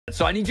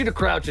So I need you to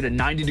crouch at a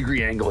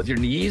 90-degree angle with your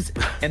knees,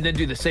 and then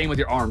do the same with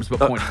your arms, but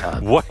pointing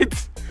up.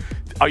 What?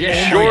 Are you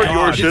sure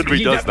your Shinri does that?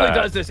 He definitely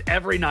does this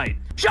every night.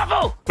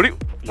 Shuffle! What do you,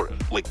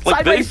 like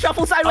sideways, this?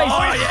 shuffle sideways.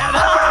 Oh,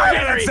 yeah,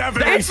 That's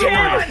definitely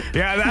Shinri.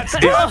 Yeah, that's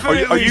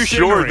definitely Are you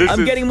sure Shinri. this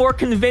I'm getting more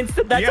convinced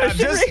that that's our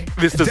Shinri.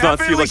 This does not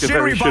seem like a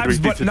very Shinri vibes,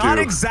 thing but to not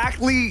do.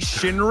 exactly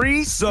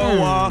Shinri.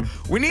 So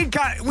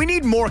we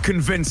need more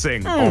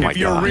convincing if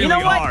you really You know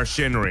what? are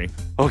Shinri.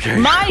 Okay,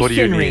 My what do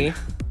you Shinri need?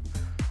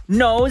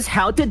 knows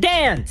how to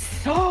dance.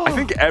 I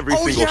think every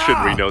single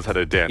Shinri knows how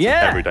to dance in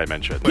every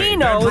dimension. He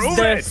knows prove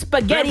the it.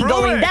 spaghetti Then prove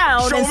going it.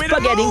 down Show and me the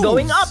spaghetti moves.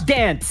 going up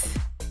dance.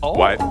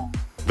 What?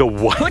 The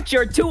what? Put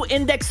your 2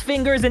 index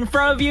fingers in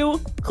front of you,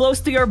 close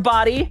to your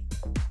body,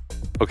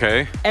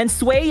 Okay. and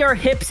sway your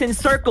hips in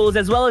circles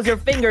as well as your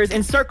fingers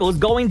in circles,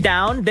 going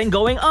down, then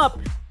going up.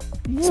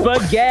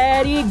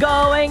 Spaghetti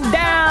going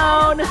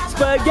down,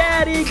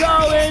 spaghetti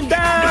going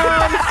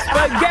down,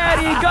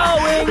 spaghetti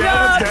going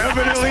up,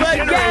 definitely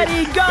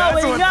spaghetti Shinri.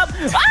 going up.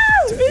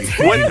 Oh, it's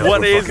him.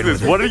 What is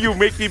this? What are you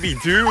making me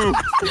do?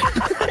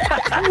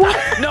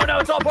 No,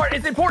 it's all important.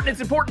 It's important.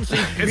 It's important so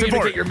you can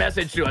communicate your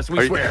message to us.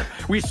 We swear.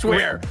 We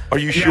swear. Are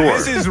you Yeah, sure?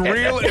 this is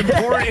real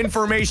important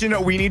information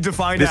that we need to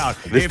find out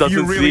this if doesn't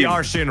you really seem-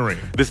 are Shinri.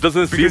 This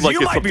doesn't seem Because like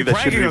you it's might be something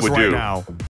that pranking Shinri us would right do. now.